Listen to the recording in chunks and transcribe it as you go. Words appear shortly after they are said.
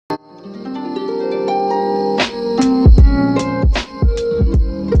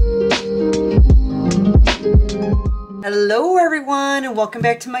Hello everyone and welcome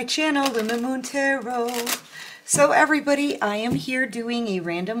back to my channel, Lumen Tarot. So everybody, I am here doing a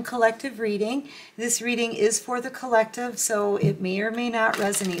random collective reading. This reading is for the collective, so it may or may not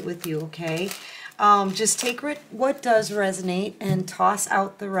resonate with you, okay? Just take what does resonate and toss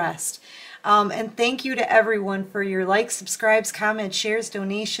out the rest. And thank you to everyone for your likes, subscribes, comments, shares,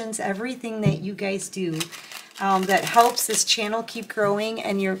 donations, everything that you guys do. That helps this channel keep growing,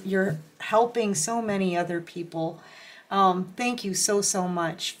 and you're helping so many other people. Thank you so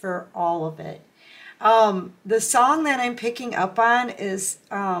much for all of it. The song that I'm picking up on is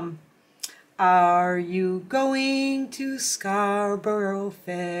Are You Going to Scarborough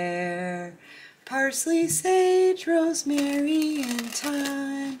Fair? Parsley, sage, rosemary, and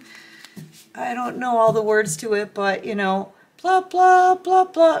thyme. I don't know all the words to it, but you know, blah blah blah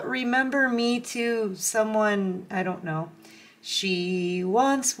blah, remember me to someone, I don't know. She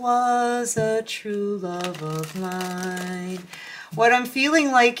once was a true love of mine. What I'm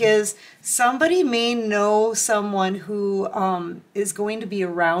feeling like is somebody may know someone who is going to be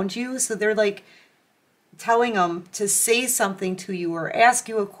around you, so they're like telling them to say something to you or ask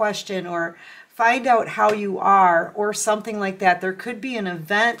you a question or find out how you are or something like that. There could be an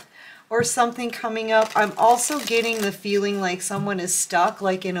event or something coming up. I'm also getting the feeling like someone is stuck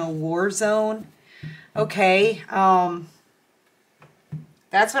like in a war zone. Okay,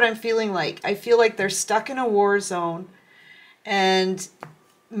 that's what I'm feeling like. I feel like they're stuck in a war zone and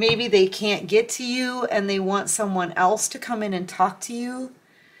maybe they can't get to you and they want someone else to come in and talk to you.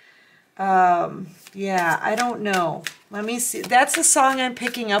 Yeah, I don't know. Let me see. That's the song I'm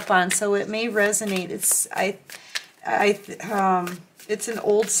picking up on, so it may resonate. It's an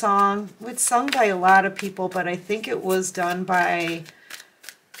old song. It's sung by a lot of people, but I think it was done by,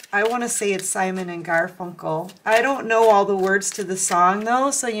 I want to say it's Simon and Garfunkel. I don't know all the words to the song though,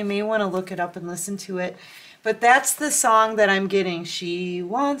 so you may want to look it up and listen to it. But that's the song that I'm getting. She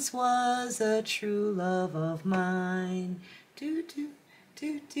once was a true love of mine. Do, do,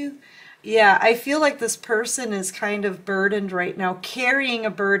 do, do. Yeah, I feel like this person is kind of burdened right now, carrying a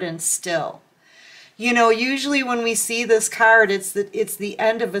burden still. You know, usually when we see this card, it's the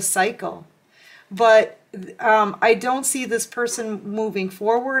end of a cycle. But I don't see this person moving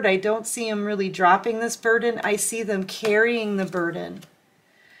forward. I don't see them really dropping this burden. I see them carrying the burden.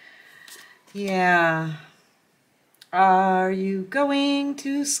 Yeah. Are you going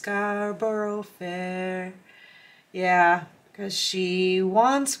to Scarborough Fair? Yeah, because she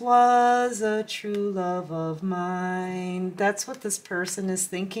once was a true love of mine. That's what this person is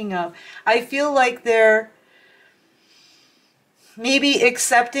thinking of. I feel like they're maybe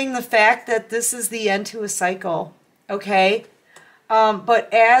accepting the fact that this is the end to a cycle, okay? But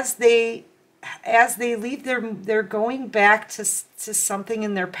as they leave, they're going back to something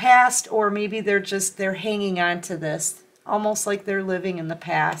in their past, or maybe they're hanging on to this, almost like they're living in the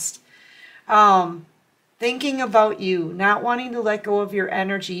past. Thinking about you, not wanting to let go of your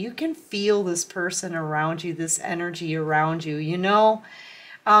energy. You can feel this person around you, this energy around you, you know?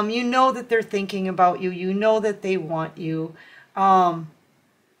 You know that they're thinking about you. You know that they want you. Yeah,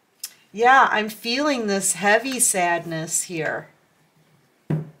 I'm feeling this heavy sadness here.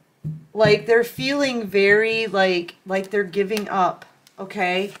 Like they're feeling very like they're giving up,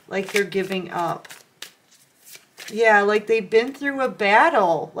 okay? Like they're giving up. Yeah, like they've been through a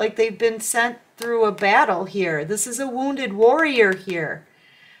battle. Like they've been sent through a battle here. This is a wounded warrior here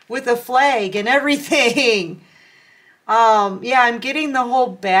with a flag and everything. Yeah, I'm getting the whole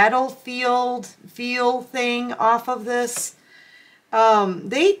battlefield feel thing off of this.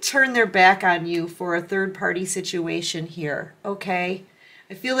 They turn their back on you for a third-party situation here, okay?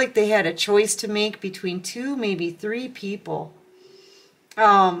 I feel like they had a choice to make between 2, maybe 3 people.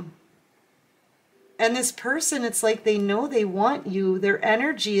 And this person, it's like they know they want you. Their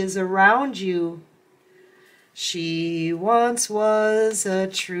energy is around you. She once was a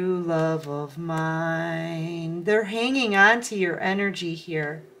true love of mine. They're hanging on to your energy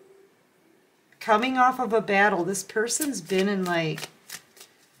here. Coming off of a battle, this person's been in like,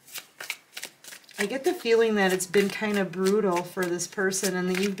 I get the feeling that it's been kind of brutal for this person and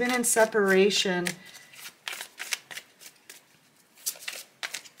that you've been in separation.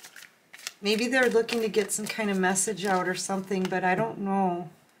 Maybe they're looking to get some kind of message out or something, but I don't know.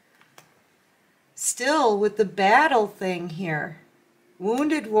 Still with the battle thing here.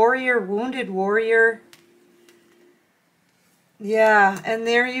 Wounded warrior, wounded warrior. Yeah, and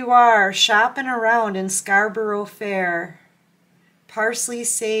there you are, shopping around in Scarborough Fair. Parsley,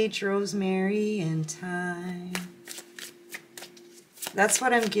 sage, rosemary, and thyme. That's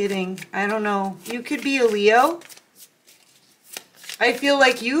what I'm getting. I don't know. You could be a Leo. I feel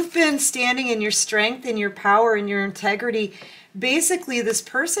like you've been standing in your strength and your power and your integrity. Basically, this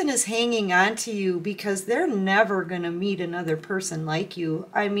person is hanging on to you because they're never going to meet another person like you.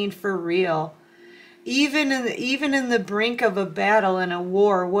 I mean, for real. Even in the brink of a battle and a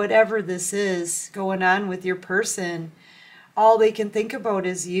war, whatever this is going on with your person, all they can think about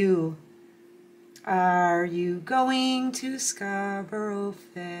is you. Are you going to Scarborough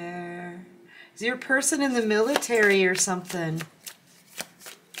Fair? Is your person in the military or something?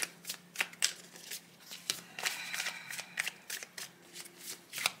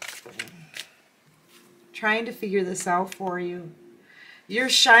 Trying to figure this out for you. You're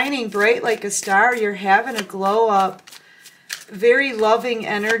shining bright like a star. You're having a glow up. Very loving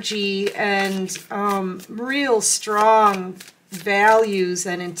energy and real strong values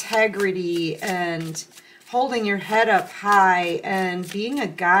and integrity and holding your head up high and being a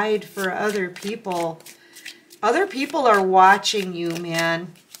guide for other people. Other people are watching you,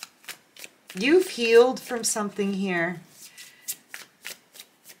 man. You've healed from something here.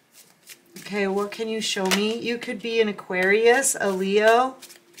 Okay, what can you show me? You could be an Aquarius, a Leo.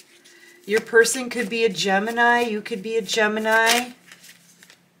 Your person could be a Gemini. You could be a Gemini.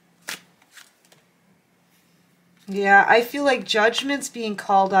 Yeah, I feel like judgment's being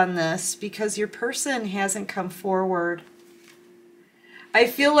called on this because your person hasn't come forward. I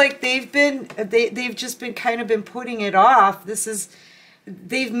feel like they've just been kind of been putting it off.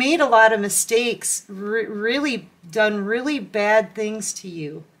 They've made a lot of mistakes, really done really bad things to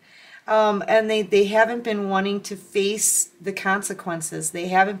you. And they haven't been wanting to face the consequences. They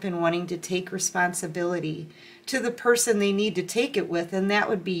haven't been wanting to take responsibility to the person they need to take it with, and that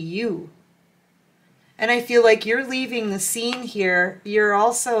would be you. And I feel like you're leaving the scene here. You're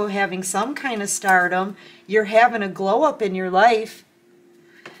also having some kind of stardom. You're having a glow up in your life.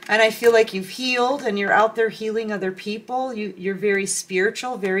 And I feel like you've healed and you're out there healing other people. You're very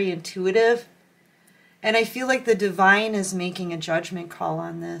spiritual, very intuitive. And I feel like the divine is making a judgment call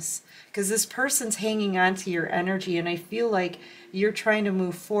on this. Because this person's hanging on to your energy, and I feel like you're trying to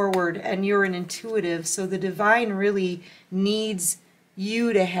move forward, and you're an intuitive, so the divine really needs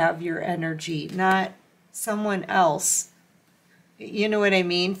you to have your energy, not someone else. You know what I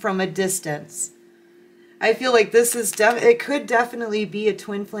mean? From a distance. I feel like this is it could definitely be a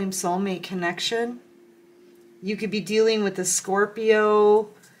twin flame soulmate connection. You could be dealing with a Scorpio,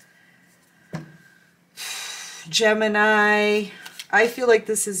 Gemini. I feel like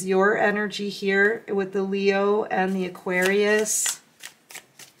this is your energy here with the Leo and the Aquarius.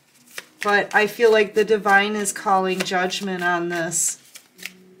 But I feel like the divine is calling judgment on this.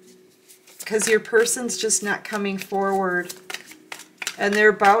 Because your person's just not coming forward. And they're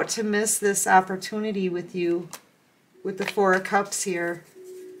about to miss this opportunity with you. With the Four of Cups here.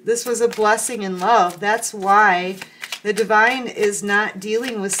 This was a blessing in love. That's why the divine is not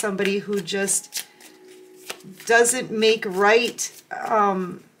dealing with somebody who just doesn't make right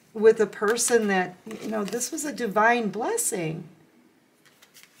with a person that, you know, this was a divine blessing.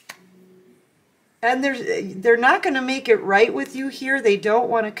 And they're not going to make it right with you here. They don't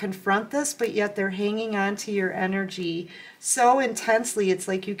want to confront this, but yet they're hanging on to your energy so intensely. It's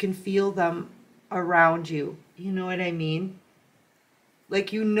like you can feel them around you. You know what I mean?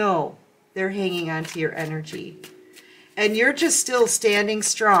 Like, you know, they're hanging on to your energy. And you're just still standing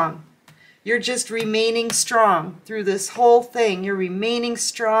strong. You're just remaining strong through this whole thing. You're remaining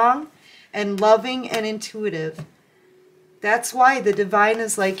strong and loving and intuitive. That's why the divine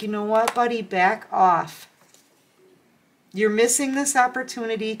is like, you know what, buddy, back off. You're missing this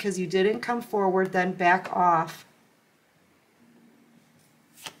opportunity because you didn't come forward, then back off.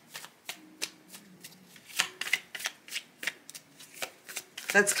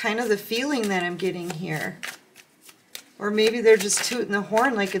 That's kind of the feeling that I'm getting here. Or maybe they're just tooting the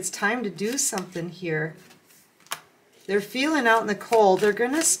horn like it's time to do something here. They're feeling out in the cold. They're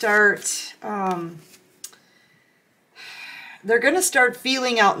going to start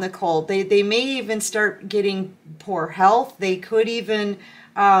feeling out in the cold. They may even start getting poor health. They could even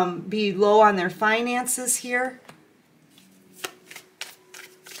be low on their finances here.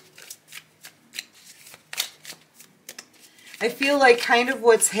 I feel like kind of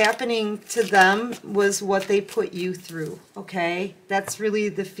what's happening to them was what they put you through, okay? That's really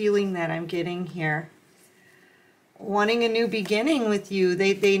the feeling that I'm getting here. Wanting a new beginning with you.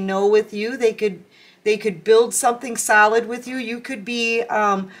 They know with you they could build something solid with you. You could be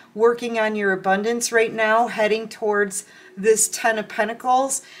working on your abundance right now, heading towards this Ten of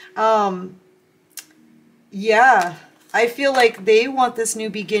Pentacles. Yeah, I feel like they want this new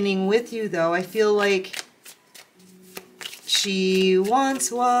beginning with you, though. I feel like she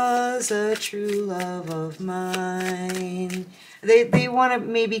once was a true love of mine. They want to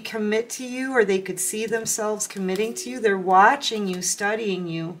maybe commit to you, or they could see themselves committing to you. They're watching you, studying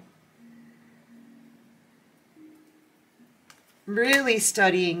you. Really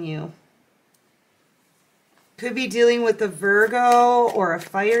studying you. Could be dealing with a Virgo or a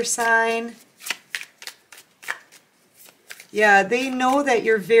fire sign. Yeah, they know that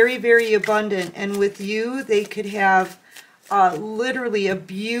you're very, very abundant. And with you, they could have literally a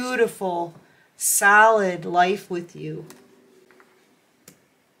beautiful, solid life with you.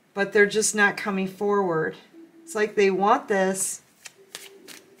 But they're just not coming forward. It's like they want this.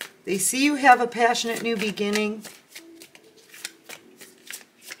 They see you have a passionate new beginning.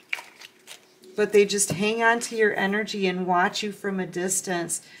 But they just hang on to your energy and watch you from a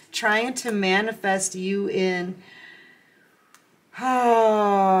distance, trying to manifest you in...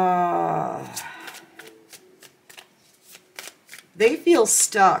 They feel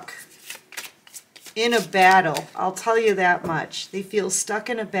stuck in a battle. I'll tell you that much. They feel stuck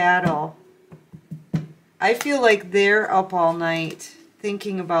in a battle. I feel like they're up all night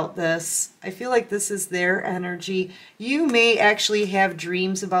thinking about this. I feel like this is their energy. You may actually have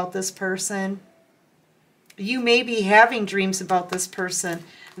dreams about this person. You may be having dreams about this person.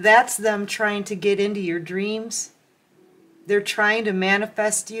 That's them trying to get into your dreams. They're trying to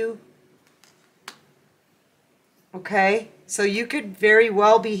manifest you. Okay? So you could very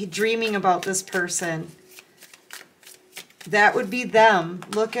well be dreaming about this person. That would be them.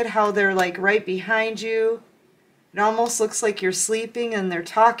 Look at how they're like right behind you. It almost looks like you're sleeping and they're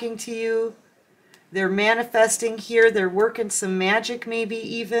talking to you. They're manifesting here. They're working some magic maybe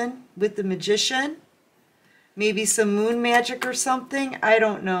even with the magician. Maybe some moon magic or something. I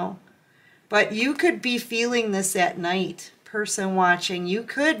don't know. But you could be feeling this at night, person watching. You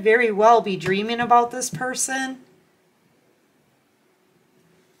could very well be dreaming about this person.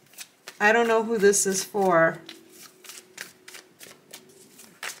 I don't know who this is for.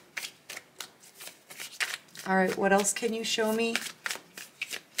 All right, what else can you show me?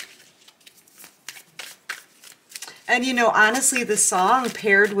 And you know, honestly, the song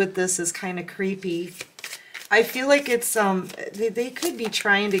paired with this is kind of creepy. I feel like it's, they could be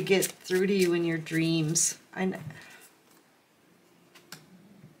trying to get through to you in your dreams. I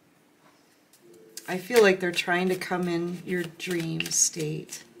feel like they're trying to come in your dream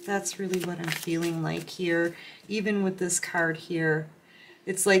state. That's really what I'm feeling like here, even with this card here.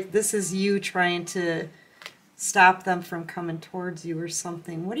 It's like this is you trying to stop them from coming towards you or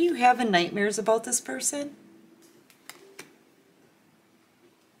something. What do you have in nightmares about this person?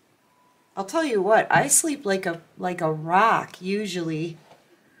 I'll tell you what, I sleep like a rock usually.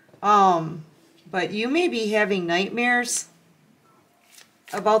 But you may be having nightmares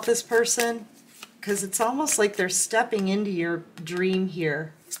about this person because it's almost like they're stepping into your dream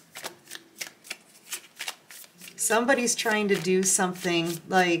here. Somebody's trying to do something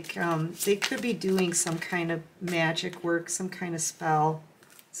like they could be doing some kind of magic work, some kind of spell.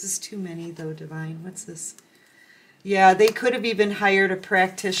 This is too many though, Divine. What's this? Yeah, they could have even hired a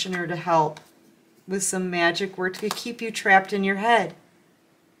practitioner to help with some magic work to keep you trapped in your head.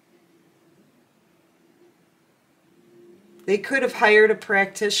 They could have hired a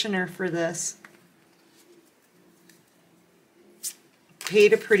practitioner for this.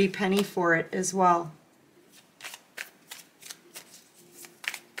 Paid a pretty penny for it as well.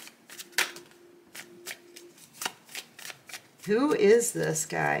 Who is this,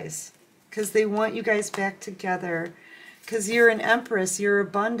 guys? Because they want you guys back together. Because you're an empress. You're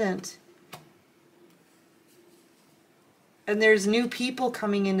abundant. And there's new people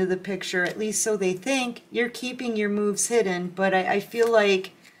coming into the picture. At least so they think. You're keeping your moves hidden. But I feel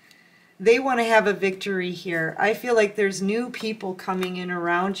like they want to have a victory here. I feel like there's new people coming in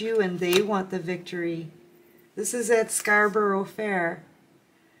around you. And they want the victory. This is at Scarborough Fair.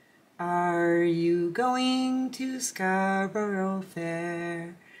 Are you going to Scarborough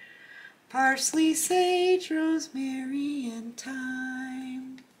Fair? Parsley, sage, rosemary, and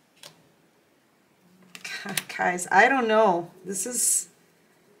thyme. God, guys, I don't know. This is...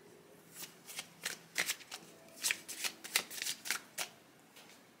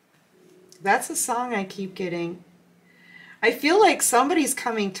 That's a song I keep getting. I feel like somebody's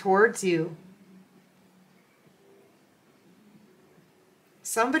coming towards you.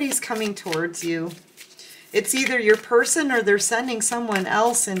 Somebody's coming towards you. It's either your person or they're sending someone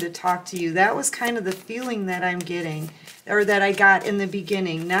else in to talk to you. That was kind of the feeling that I'm getting, or that I got in the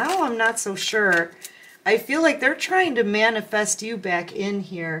beginning. Now I'm not so sure. I feel like they're trying to manifest you back in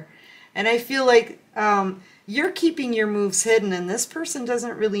here. And I feel like you're keeping your moves hidden, and this person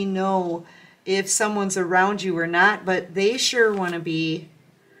doesn't really know if someone's around you or not, but they sure want to be.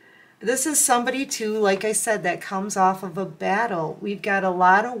 This is somebody too, like I said, that comes off of a battle. We've got a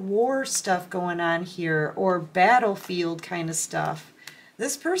lot of war stuff going on here, or battlefield kind of stuff.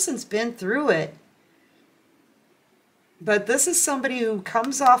 This person's been through it. But this is somebody who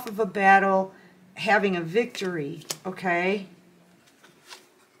comes off of a battle having a victory, okay?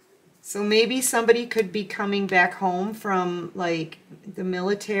 So maybe somebody could be coming back home from like the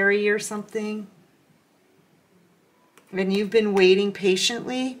military or something. And you've been waiting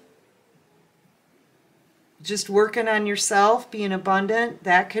patiently. Just working on yourself, being abundant.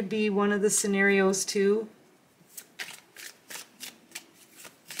 That could be one of the scenarios too.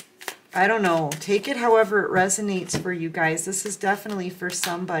 I don't know. Take it however it resonates for you guys. This is definitely for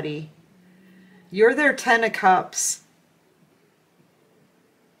somebody. You're their 10 of Cups.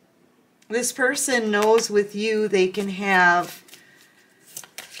 This person knows with you they can have,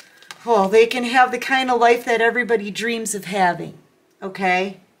 oh, they can have the kind of life that everybody dreams of having,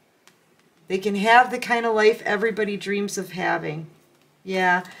 okay? They can have the kind of life everybody dreams of having.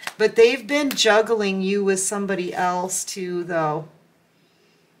 Yeah, but they've been juggling you with somebody else too, though.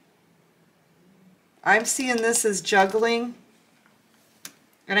 I'm seeing this as juggling,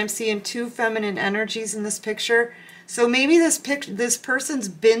 and I'm seeing two feminine energies in this picture. So maybe this person's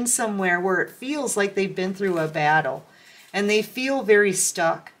been somewhere where it feels like they've been through a battle, and they feel very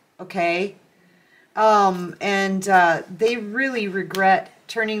stuck, okay? They really regret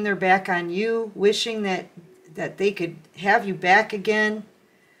turning their back on you, wishing that they could have you back again.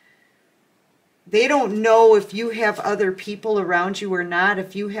 They don't know if you have other people around you or not,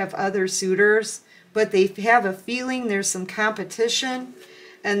 if you have other suitors, but they have a feeling there's some competition,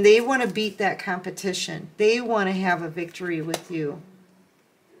 and they want to beat that competition. They want to have a victory with you.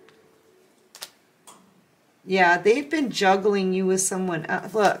 Yeah, they've been juggling you with someone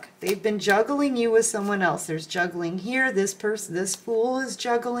else. Look, they've been juggling you with someone else. There's juggling here. This person, this fool is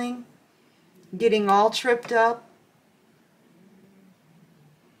juggling, getting all tripped up.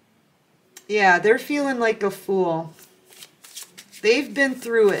 Yeah, they're feeling like a fool. They've been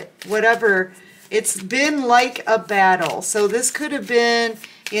through it. Whatever. It's been like a battle. So this could have been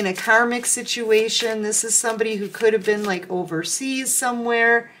in a karmic situation. This is somebody who could have been like overseas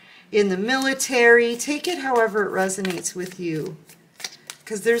somewhere, in the military. Take it however it resonates with you.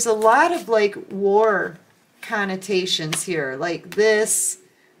 Because there's a lot of like war connotations here. Like this,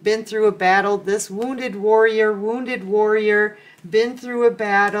 been through a battle. This wounded warrior, been through a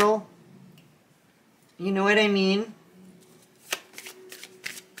battle. You know what I mean?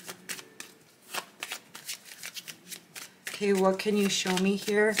 Okay, what can you show me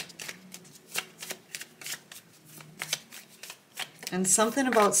here? And something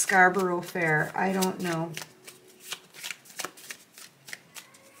about Scarborough Fair. I don't know.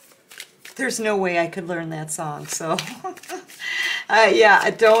 There's no way I could learn that song, so yeah,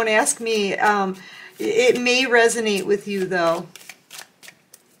 don't ask me. It may resonate with you, though.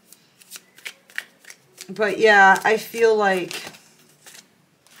 But yeah, I feel like,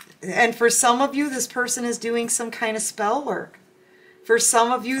 and for some of you, this person is doing some kind of spell work. For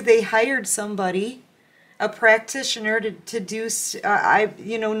some of you, they hired somebody, a practitioner to do,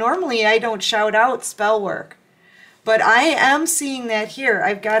 normally I don't shout out spell work, but I am seeing that here.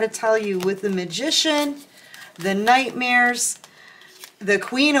 I've got to tell you, with the Magician, the Nightmares, the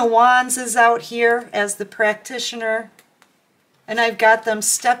Queen of Wands is out here as the practitioner, and I've got them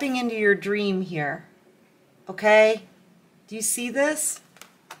stepping into your dream here. Okay? Do you see this?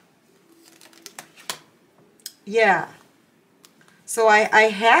 Yeah. So I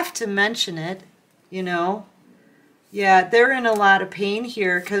have to mention it, you know. Yeah, they're in a lot of pain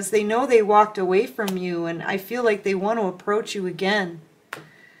here because they know they walked away from you, and I feel like they want to approach you again.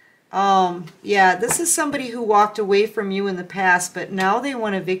 Yeah, this is somebody who walked away from you in the past, but now they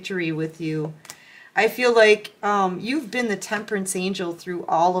want a victory with you. I feel like you've been the temperance angel through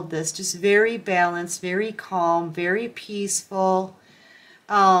all of this, just very balanced, very calm, very peaceful,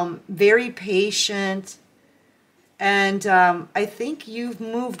 very patient. And I think you've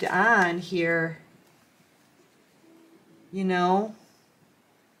moved on here, you know.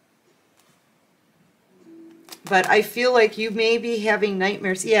 But I feel like you may be having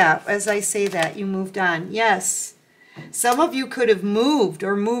nightmares. Yeah, as I say that, you moved on. Yes. Some of you could have moved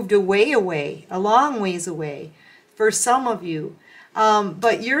or moved away, a long ways away for some of you.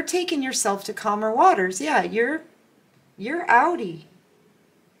 But you're taking yourself to calmer waters. Yeah, you're outie.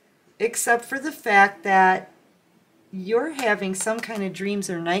 Except for the fact that you're having some kind of dreams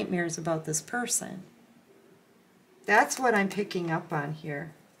or nightmares about this person. That's what I'm picking up on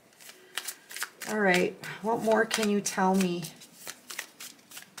here. All right, what more can you tell me?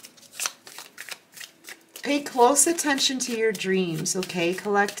 Pay close attention to your dreams, okay,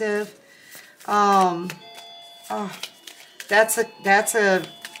 collective? Oh, oh,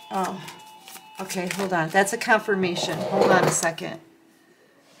 okay, hold on. That's a confirmation. Hold on a second.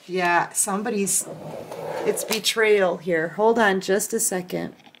 Yeah, it's betrayal here. Hold on just a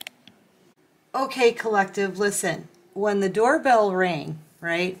second. Okay, collective, listen. When the doorbell rang,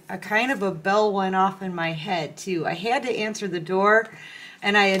 right, a kind of a bell went off in my head, too. I had to answer the door,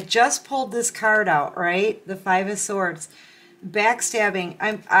 and I had just pulled this card out, right, the Five of Swords. Backstabbing.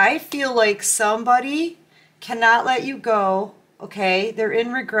 I feel like somebody cannot let you go, okay? They're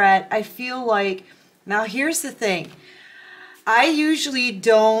in regret. I feel like, now here's the thing. I usually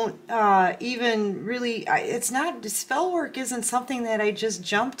don't even really, it's not, spell work isn't something that I just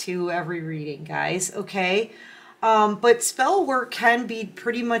jump to every reading, guys, okay? But spell work can be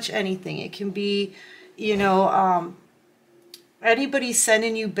pretty much anything. It can be, you know, anybody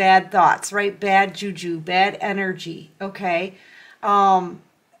sending you bad thoughts, right? Bad juju, bad energy, okay?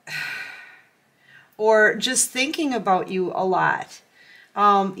 Or just thinking about you a lot.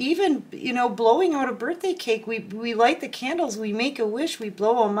 Even, you know, blowing out a birthday cake, we light the candles, we make a wish, we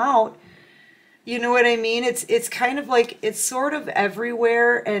blow them out. You know what I mean? It's kind of like, it's sort of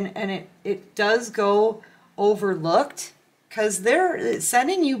everywhere, and it does go overlooked, because they're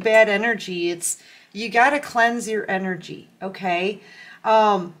sending you bad energy. You got to cleanse your energy, okay?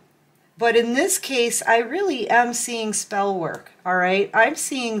 But in this case, I really am seeing spell work, all right? I'm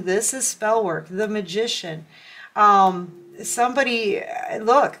seeing this as spell work, the magician. Somebody,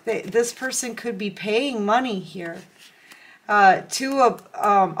 look, this person could be paying money here to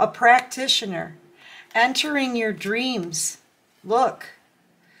a practitioner, entering your dreams. Look,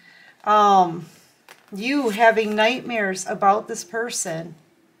 you having nightmares about this person.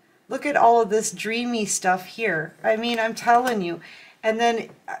 Look at all of this dreamy stuff here. I mean, I'm telling you. And then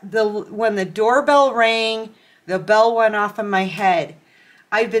when the doorbell rang, the bell went off in my head.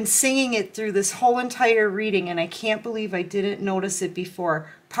 I've been singing it through this whole entire reading, and I can't believe I didn't notice it before.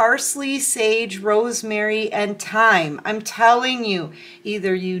 Parsley, sage, rosemary, and thyme. I'm telling you,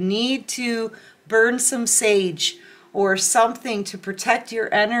 either you need to burn some sage or something to protect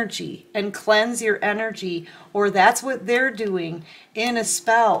your energy and cleanse your energy, or that's what they're doing in a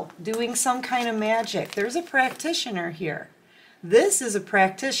spell, doing some kind of magic. There's a practitioner here. This is a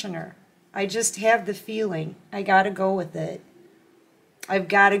practitioner. I just have the feeling. I got to go with it. I've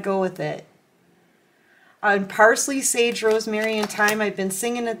got to go with it. On parsley, sage, rosemary, and thyme, I've been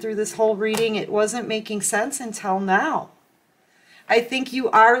singing it through this whole reading. It wasn't making sense until now. I think you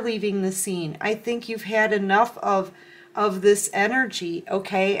are leaving the scene. I think you've had enough of this energy,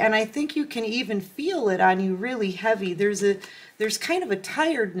 okay? And I think you can even feel it on you really heavy. There's kind of a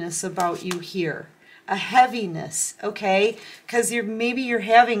tiredness about you here. A heaviness, okay? Because maybe you're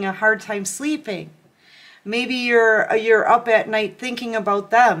having a hard time sleeping. Maybe you're up at night thinking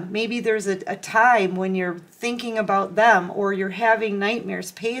about them. Maybe there's a time when you're thinking about them, or you're having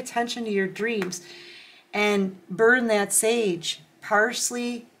nightmares. Pay attention to your dreams and burn that sage.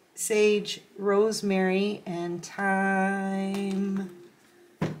 Parsley, sage, rosemary, and thyme.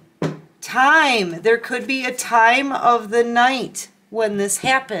 Time. There could be a time of the night when this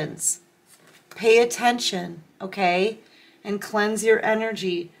happens. Pay attention, okay? And cleanse your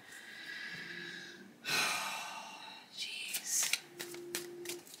energy. Jeez.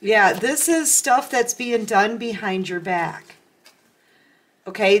 Yeah, this is stuff that's being done behind your back.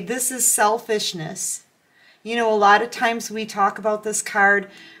 Okay, this is selfishness. You know, a lot of times we talk about this card,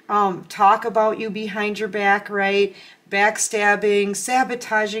 talk about you behind your back, right? Backstabbing,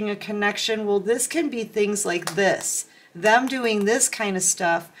 sabotaging a connection. Well, this can be things like this. Them doing this kind of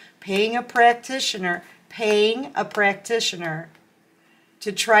stuff, paying a practitioner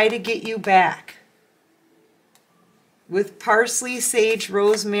to try to get you back. With parsley, sage,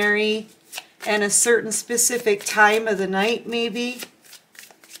 rosemary, and a certain specific time of the night, maybe.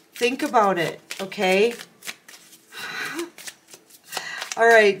 Think about it, okay? All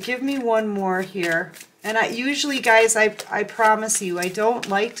right, give me one more here. And usually, guys, I promise you, I don't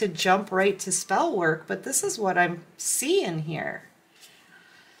like to jump right to spell work, but this is what I'm seeing here.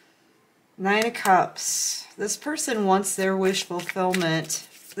 Nine of Cups. This person wants their wish fulfillment.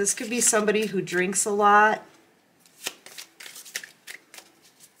 This could be somebody who drinks a lot.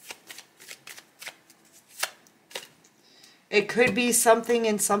 It could be something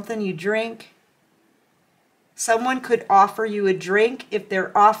in something you drink. Someone could offer you a drink. If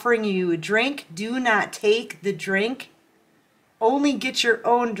they're offering you a drink, do not take the drink. Only get your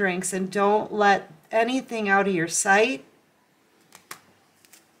own drinks and don't let anything out of your sight.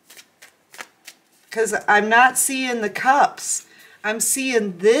 Because I'm not seeing the cups. I'm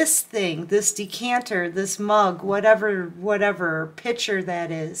seeing this thing, this decanter, this mug, whatever pitcher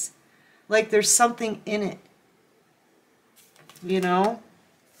that is. Like there's something in it, you know?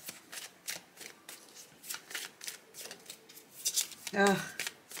 Ugh.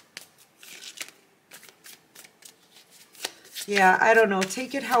 Yeah, I don't know.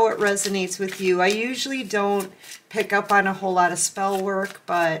 Take it how it resonates with you. I usually don't pick up on a whole lot of spell work,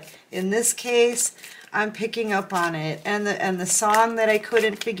 but in this case, I'm picking up on it. And the song that I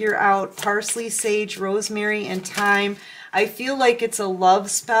couldn't figure out, Parsley, Sage, Rosemary, and Thyme, I feel like it's a love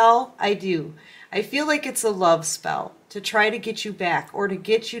spell. I do. I feel like it's a love spell to try to get you back or to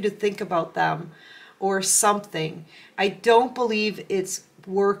get you to think about them or something. I don't believe it's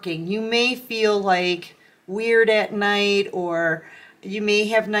working. You may feel like weird at night, or you may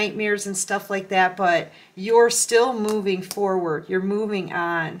have nightmares and stuff like that, but you're still moving forward. You're moving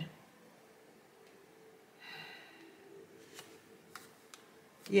on.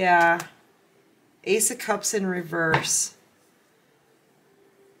 Yeah. Ace of Cups in reverse.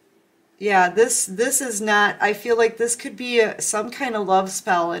 Yeah, this is not, I feel like this could be some kind of love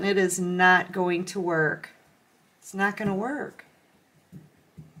spell, and it is not going to work. It's not going to work.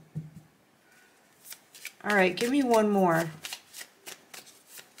 All right, give me one more.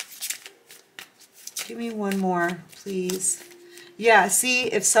 Give me one more, please. Yeah, see,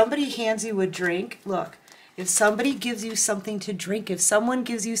 if somebody hands you a drink, look, if somebody gives you something to drink, if someone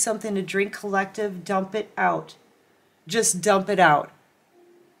gives you something to drink, collective, dump it out. Just dump it out.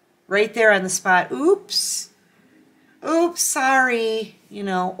 Right there on the spot. Oops. Oops, sorry. You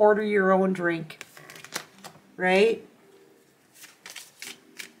know, order your own drink. Right?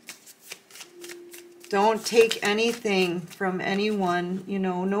 Don't take anything from anyone, you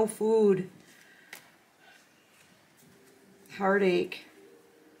know, no food. Heartache.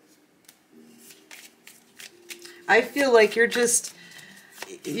 I feel like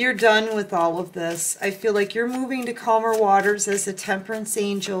you're done with all of this. I feel like you're moving to calmer waters as a temperance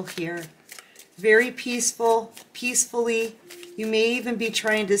angel here. Very peaceful, peacefully. You may even be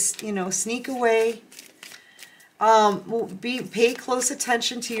trying to, you know, sneak away. Pay close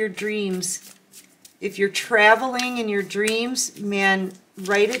attention to your dreams. If you're traveling in your dreams, man,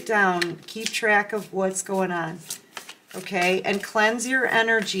 write it down. Keep track of what's going on. Okay? And cleanse your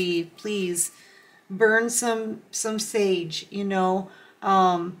energy, please. Burn some sage, you know.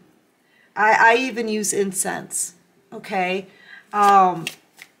 I even use incense. Okay?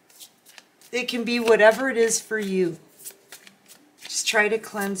 It can be whatever it is for you. Just try to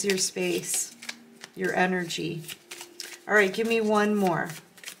cleanse your space, your energy. All right, give me one more.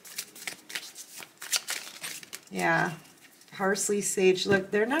 Yeah, parsley, sage.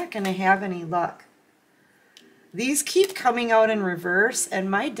 Look, they're not going to have any luck. These keep coming out in reverse,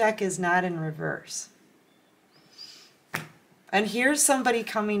 and my deck is not in reverse. And here's somebody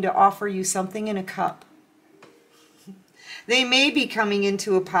coming to offer you something in a cup. They may be coming in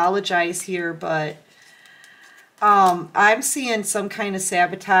to apologize here, but I'm seeing some kind of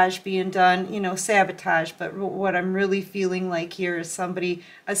sabotage being done, you know, sabotage, but what I'm really feeling like here is somebody,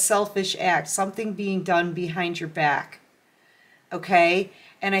 a selfish act, something being done behind your back, okay?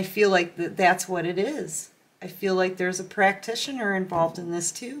 And I feel like that's what it is. I feel like there's a practitioner involved in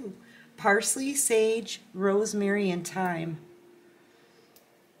this too. Parsley, sage, rosemary, and thyme.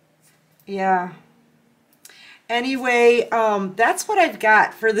 Yeah. Anyway, that's what I've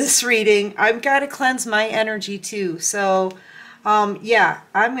got for this reading. I've got to cleanse my energy too. So, yeah,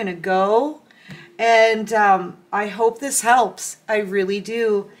 I'm going to go. And I hope this helps. I really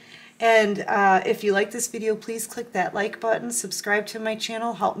do. And if you like this video, please click that like button. Subscribe to my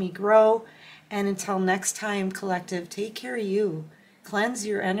channel. Help me grow. And until next time, collective, take care of you. Cleanse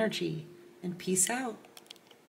your energy. And peace out.